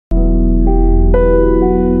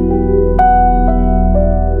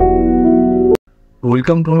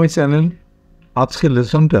Welcome to my channel. আজকের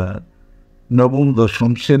লেসনটা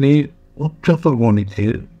নবম-দশম শ্রেণীর উচ্চতর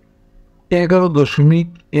গণিতের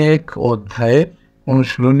 11.1 অধ্যায়ের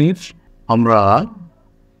অনুশীলনীর আমরা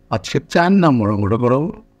আজকে 4 নম্বর অঙ্কটা করাবো।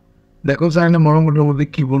 দেখো 4 নম্বর অঙ্কটার মধ্যে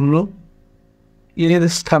কী বললো, এর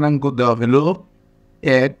স্থানাঙ্ক দেওয়া হলো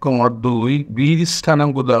 1,2, বির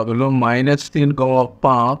স্থানাঙ্ক দেওয়া হলো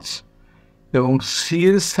 -3,5 এবং সি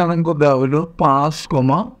এর স্থানাঙ্ক দেওয়া হলো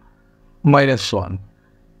 5,-1।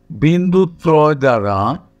 বিন্দু ত্রয় দ্বারা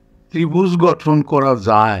ত্রিভুজ গঠন করা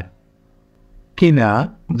যায় কিনা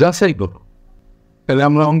যাচাই করো। তাহলে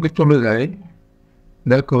আমরা অঙ্কে চলে যাই।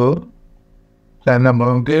 দেখো 4 নম্বর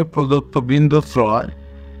অঙ্কে প্রদত্ত বিন্দু ত্রয়,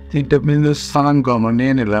 3টে বিন্দুর স্থানাঙ্ক আমরা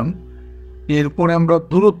নিয়ে নিলাম। এরপরে আমরা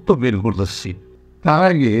দূরত্ব বের করতেছি। তার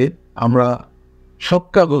আগে আমরা সব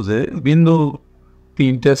কাগজে বিন্দু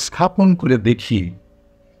 3টে স্থাপন করে দেখি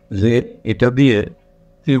যে এটা দিয়ে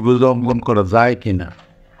ত্রিভুজ অঙ্কন করা যায় কিনা।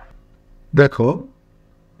 দেখো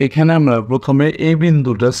এখানে আমরা প্রথমে এই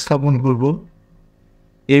বিন্দুটা স্থাপন করব।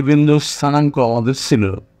 এই বিন্দুর স্থানাঙ্ক আমাদের ছিল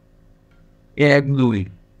 1, 2,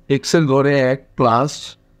 এক্সের ঘরে 1 প্লাস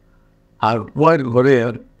আর ওয়াইয়ের ঘরে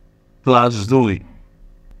 +2,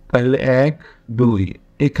 তাহলে 1, 2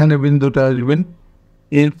 এখানে বিন্দুটা আসবেন।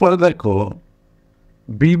 এরপরে দেখো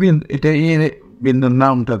বি বিন্দু, এটা এ বিন্দুর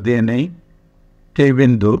নামটা দিয়ে নেই, এই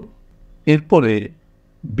বিন্দু। এরপরে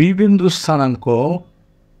বি বিন্দুর স্থানাঙ্ক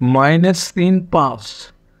 -3, 5,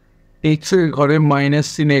 এক্সের ঘরে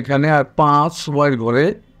 -3 এখানে আর 5 ওয়াইয়ের ঘরে,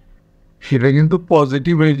 সেটা কিন্তু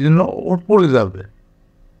পজিটিভ, এই জন্য উপরে যাবে।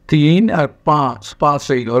 3 আর 5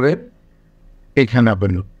 এই ঘরে এখানে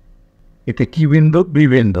পেল। এটা কি বিন্দু? বি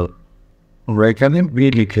বিন্দু। আমরা এখানে বি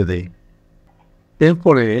লিখে দিই।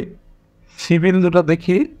 এরপরে সি বিন্দুটা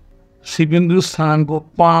দেখি। সি বিন্দুর স্থানাঙ্ক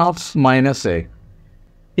 5, -1,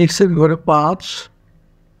 এক্সের ঘরে 5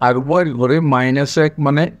 আর ওয়াইয়ের ঘরে -1,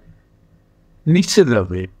 মানে নিচে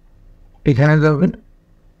যাবে, এখানে যাবেন।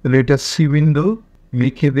 তাহলে এটা সি বিন্দু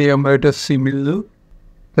লিখে দিই আমরা, এটা সি বিন্দু।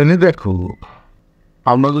 তাহলে দেখো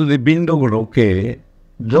আমরা যদি বিন্দুগুলোকে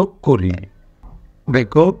যোগ করি,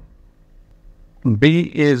 দেখো বি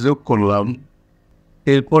এ যোগ করলাম,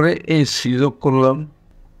 এরপরে এ সি যোগ করলাম।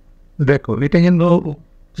 দেখো এটা কিন্তু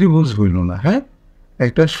ত্রিভুজ হইল না, হ্যাঁ,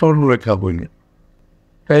 একটা সরলরেখা হইল।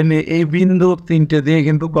 তাইলে এই বিন্দু 3টে দিয়ে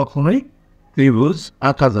কিন্তু কখনোই ত্রিভুজ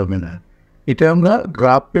আঁকা যাবে না। এটা আমরা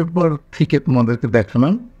গ্রাফ পেপার থেকে তোমাদেরকে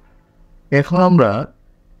দেখালাম। এখন আমরা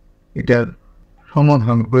এটার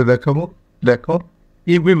সমাধান করে দেখাবো। দেখো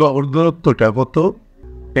এই বিবাহর দূরত্বটা কত?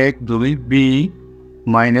 1, 2, বি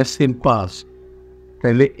 -3, 5,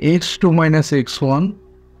 তাহলে x2 - x1,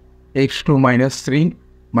 x2 -3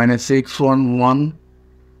 -x1 1,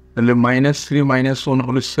 তাহলে -3 - 1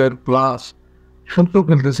 হোল স্কয়ার প্লাস, সূত্র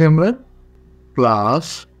খেলতেছি আমরা, plus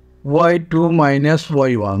y2 -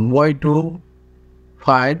 y1, y2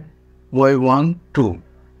 5, y1 2,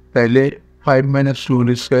 তাইলে 5 - 2 হোল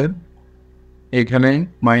স্কয়ার, এখানে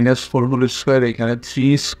 -4 হোল স্কয়ার, এখানে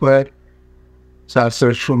 3 স্কয়ার, 4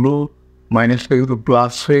 4 16, মাইনাসটা কিন্তু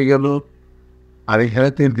প্লাস হয়ে গেল। আর এখানে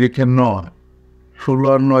 3 লিখে 9, 16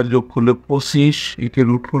 আর 9 যোগ করলে 25, একে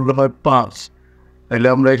রুট করলে হয় 5, তাহলে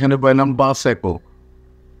আমরা এখানে পাইলাম 5 একক।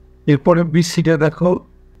 এরপরে বিসিটা দেখো,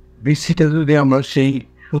 বিসিটা যদি আমরা সেই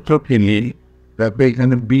সূত্র ফেলি, তারপরে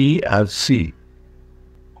এখানে বি আর সি,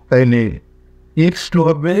 তাইলে x2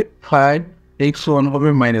 হবে 5, x1 হবে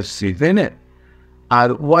 -3, তাই না? আর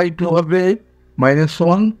y2 হবে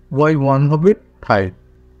 -1, y1 হবে 5।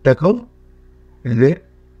 দেখো যে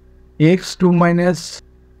x2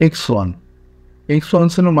 - x1, x1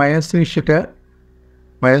 ছিল -3, সেটা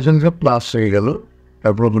 -1 প্লাস হয়ে গেল,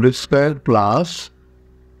 তারপর whole square plus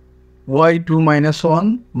y2 -1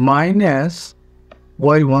 minus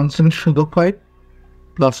y1 ছিল শুধু 5,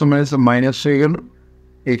 প্লাস মাইনাস হয়ে গেল,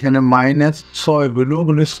 এখানে -6 হলো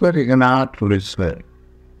হোল স্কয়ার, এখানে 8 হোল স্কয়ার,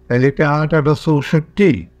 তাহলে এটা 8 8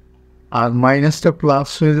 64, আর মাইনাসটা প্লাস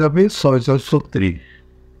হয়ে যাবে, 6 6 36,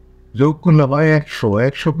 যোগ করলে হয় 100,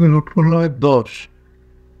 100কে রুট করলে হয় 10,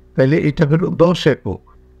 তাহলে এটা হলো 10 একক।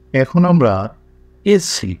 এখন আমরা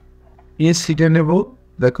এসিটা নেব।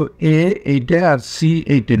 দেখো এ এইটা আর সি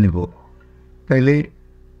এইটা নেব, তাইলে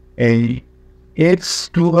এই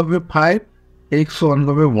x2 হবে 5, x1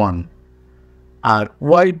 হবে 1, আর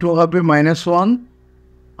y2 হবে -1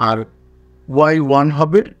 আর y1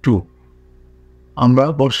 হবে 2। আমরা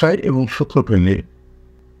বসাই এবং সূত্র ফেলি।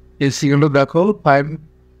 এসি হলো দেখো 5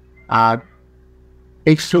 আর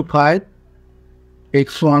x2 5,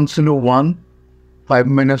 x1 ছিল 1, 5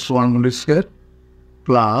 - 1 হোল স্কয়ার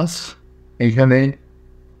প্লাস, এখানে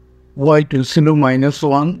y2 ছিল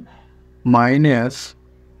 -1 মাইনাস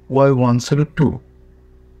y1 ছিল 2,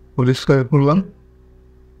 হোল স্কয়ার করলাম,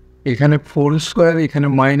 এখানে 4 স্কোয়ার, এখানে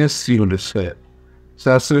 -3 হোল স্কোয়ার,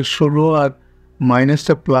 আসলে 16 আর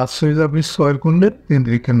মাইনাসটা প্লাস হয়ে যাবে স্কোয়ার করলে 3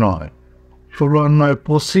 3 9, 16 আর 9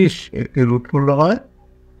 25, একে রুট করলে হয়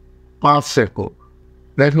 5 একক।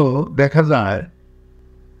 দেখো দেখা যায়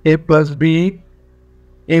a plus B,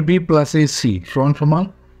 A B plus A C সমান সমান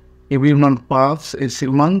এ বির মান 5, এ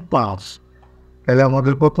সির মান 5, তাহলে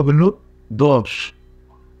আমাদের কত হলো 10,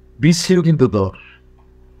 বিসিও কিন্তু 10।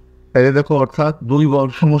 তাহলে দেখো অর্থাৎ দুই বল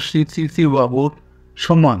সমষ্টি তৃতীয় বাহুর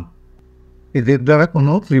সমান, এদের দ্বারা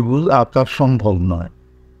কোনো ত্রিভুজ আঁকা সম্ভব নয়।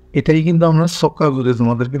 এটাই কিন্তু আমরা ছক্কা করে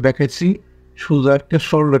তোমাদেরকে দেখাচ্ছি, সোজা একটা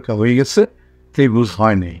সরলরেখা হয়ে গেছে, ত্রিভুজ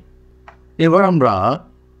হয়নি। এবার আমরা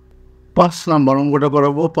 5 নম্বর অঙ্কটা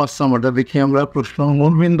করাবো। 5 নম্বরটা দেখি আমরা। প্রশ্ন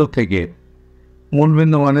মূলবিন্দু থেকে,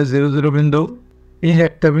 মূলবিন্দু মানে 0 0 বিন্দু, এই যে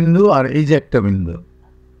একটা বিন্দু আর এই যে একটা বিন্দু,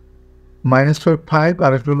 -5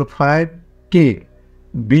 আর একটা হলো 5 কে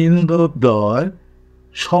বিন্দু দ্বয়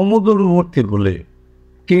সমদূরবর্তী বলে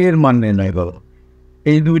কে এর মান নির্ণয় করো।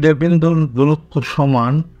 এই দুইটা বিন্দুর দূরত্ব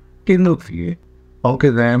সমান কেন্দ্র থেকে, অঙ্কে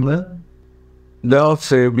দেয় আমরা দেওয়া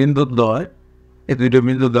হচ্ছে বিন্দুর দ্বয়, এই দুইটা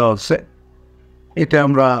বিন্দু দেওয়া হচ্ছে, এটা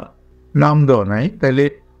আমরা নাম দেওয়া নাই। তাহলে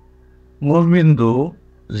মূল বিন্দু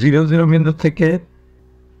 0 0 বিন্দু থেকে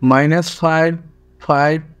 -5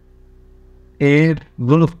 5 এর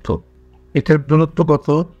দূরত্ব, এটার দূরত্ব কত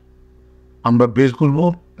আমরা বের করবো।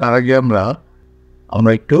 তার আগে আমরা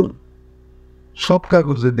একটু সব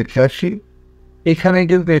কাগজে দেখে আসি। এখানে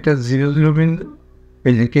কিন্তু এটা 0 0 বিন্দু,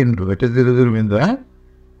 এই যে কেন্দ্র, এটা 0 0 বিন্দু। হ্যাঁ,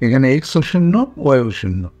 এখানে x ও 0 y ও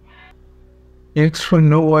 0, x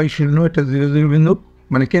 0 y 0, এটা 0 0 বিন্দু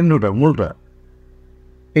মানে কেন্দ্রটা, মূলটা।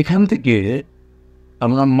 এখান থেকে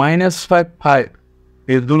আমরা -5 5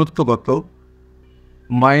 এর দূরত্ব কত,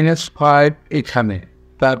 -5 এখানে,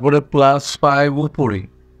 তারপরে +5 উপরে,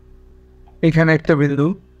 এখানে একটা বিন্দু,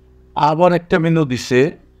 আবার একটা বিন্দু দিছে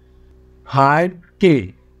 5 কে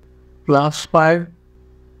 +5,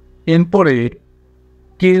 এরপরে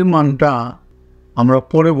কে এর মানটা আমরা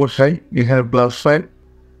পরে বসাই, এখানে +5।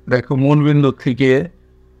 দেখো মূল বিন্দু থেকে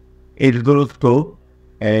এর দূরত্ব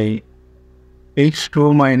এই x2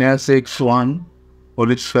 - x1 whole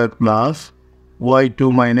square plus y2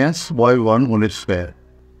 - y1 whole square.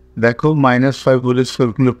 দেখো -5 হোল স্কোয়ার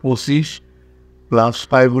গুলো 25,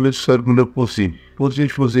 +5 হোল স্কোয়ার গুলো 25,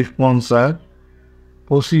 25 25 50,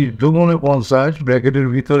 25 দুগুণে 50 ব্র্যাকেটের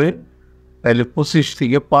ভিতরে, তাহলে 25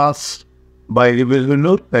 থেকে 5 বাইরে বের হইল,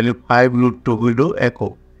 তাহলে 5√2 হইল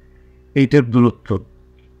একক, এইটার দূরত্ব।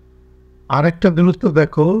 আরেকটা দূরত্ব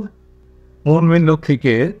দেখো, মূল বিন্দু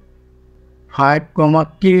থেকে 5,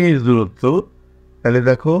 কে এর দূরত্ব, তাহলে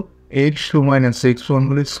দেখো x2 - x1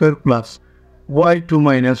 whole square plus y2 -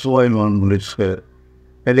 y1 whole square,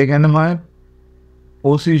 তাহলে এখানে হয়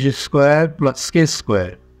 25 স্কোয়ার প্লাস কে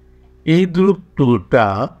স্কোয়ার। এই দূরত্বটা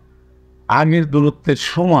আগের দূরত্বের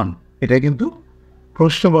সমান, এটা কিন্তু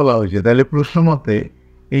প্রশ্ন বলা হয়েছে, তাহলে প্রশ্ন মতে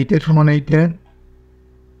এইটা সমান এইটা।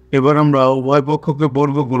 এবার আমরা উভয় পক্ষকে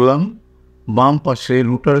বর্গ করলাম, বাম পাশে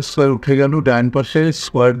রুটার স্কোয়ার উঠে গেল, ডান পাশে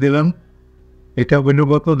স্কোয়ার দিলাম। এটা হইল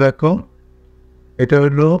কত দেখো, এটা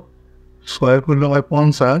হইল স্কোয়ার করলে হয়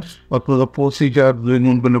 50, অথবা 25 আর 2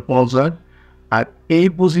 গুণ করলে 50, আর এই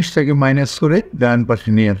 25টাকে মাইনাস করে ডান পাশে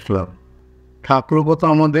নিয়ে আসলাম, থাকলো কত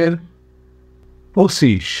আমাদের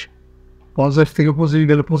 25। 50 থেকে 25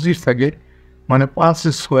 গেলে 25 থাকে, মানে 5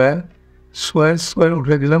 স্কোয়ার, স্কোয়ার স্কোয়ার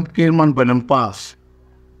উঠে দিলাম, কে এর মান পেলাম 5।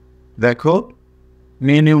 দেখো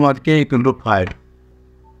মিনিমাম আর কে ইকুয়াল 5।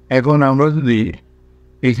 এখন আমরা যদি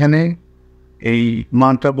এখানে এই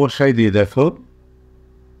মানটা বসাই দিয়ে দেখো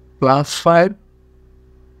 +5,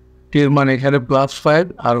 কে এর মান এখানে +5,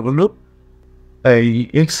 আর হলো এই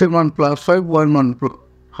এক্স এর মান +5, ওয়াই মান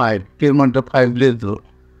 5, কে এর মানটা 5 দিয়ে দিল।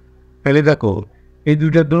 তাহলে দেখো এই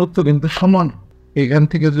দুইটার দূরত্ব কিন্তু সমান। এখান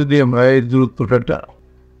থেকে যদি আমরা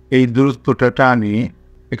এই দূরত্বটা টানি,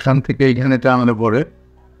 এখান থেকে এখানে টানলে পরে,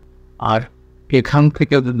 আর এখান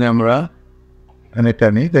থেকে যদি আমরা এখানে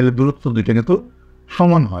টানি, তাহলে দূরত্ব দুইটা কিন্তু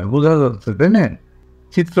সমান হয়, বোঝা যাচ্ছে তাই না?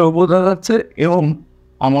 চিত্র বোঝা যাচ্ছে। এবং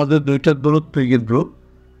আমাদের দুইটার দূরত্ব কিন্তু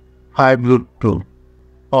 5√2।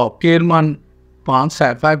 কে এর মান 5,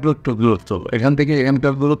 5√2 দূরত্ব, এখান থেকে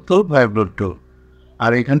এখানকার দূরত্ব 5√2,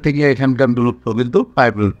 আর এখান থেকে এখানকার দূরত্ব কিন্তু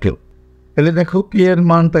 5√2। তাহলে দেখো কে এর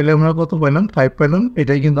মান তাহলে আমরা কত পেলাম, 5 পেলাম।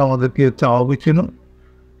 এটাই কিন্তু আমাদেরকে চাওয়া হয়েছিল,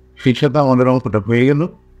 সেই সাথে আমাদের অঙ্কটা হয়ে গেল।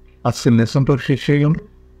 আজকের লেসনটা শেষ হয়ে গেল।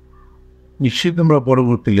 নিশ্চিত আমরা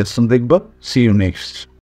পরবর্তী লেসন দেখব। C you next.